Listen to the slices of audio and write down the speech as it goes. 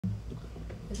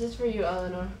This is for you,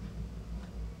 Eleanor.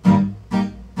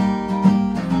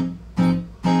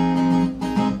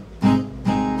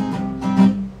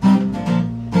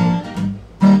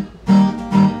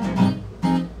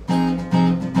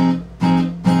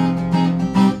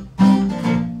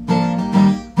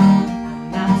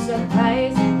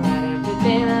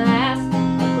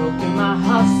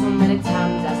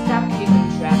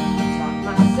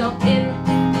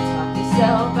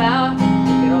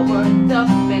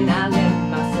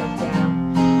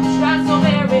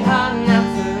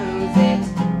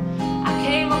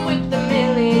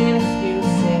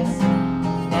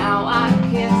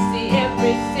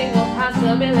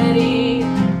 Possibility.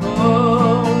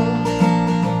 Oh,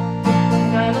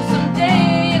 I know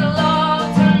someday it'll all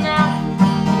turn out.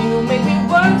 You make me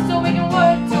work so we can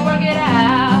work to work it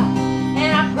out.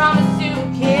 And I promise you,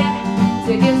 kid,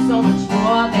 to give so much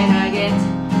more than I get.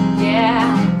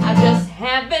 Yeah, I just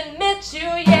haven't met you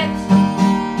yet.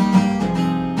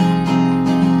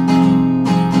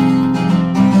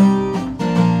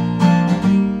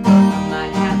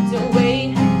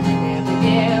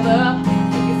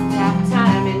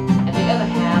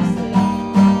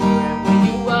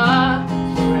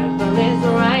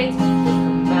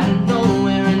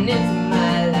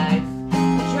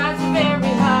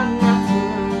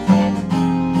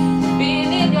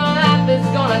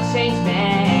 Change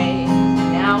me.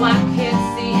 Now I can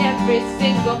see every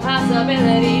single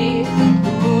possibility.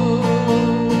 Ooh.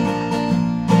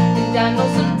 And I know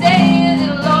someday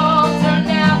it'll all turn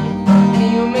out. And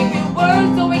you make me work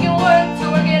so we can work to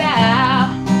work it out.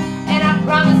 And I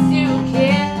promise you,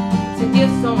 kid, to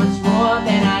give so much more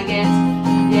than I get.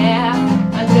 Yeah,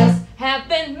 I just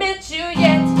haven't met you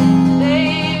yet.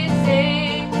 They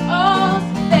say all's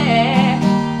fair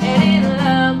and in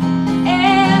love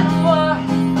and war.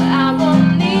 I won't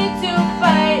need to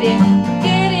fight it,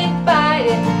 get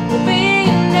invited, we'll be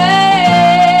in there.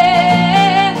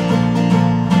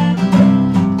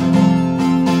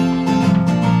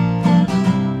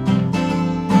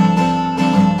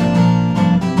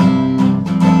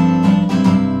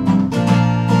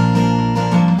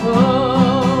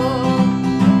 Oh,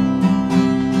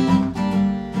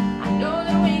 I know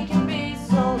that we can be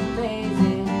so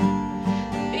amazing.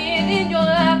 Being in your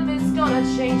life is gonna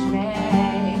change me.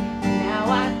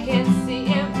 I can see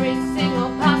every single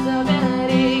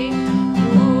possibility.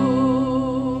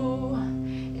 Ooh,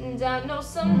 and I know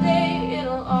someday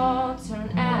it'll all turn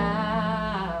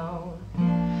out.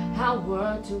 I'll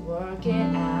work to work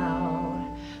it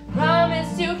out.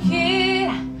 Promise you, kid,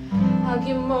 I'll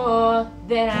give more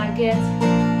than I get,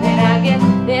 than I get,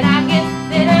 than I get,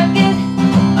 than I get.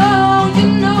 Oh, you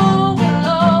know it'll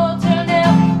all turn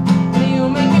out. You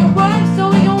make me work so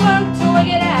we can work to work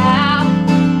it out.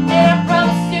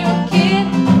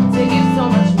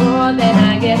 Than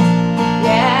I get.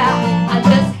 Yeah, I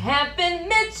just haven't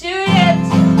met you yet.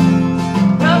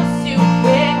 Promise you,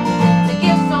 yeah, to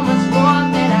give so much more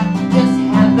than I just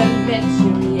haven't met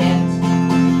you yet.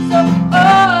 So,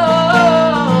 oh,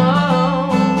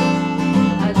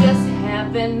 I just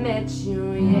haven't met you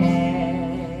yet.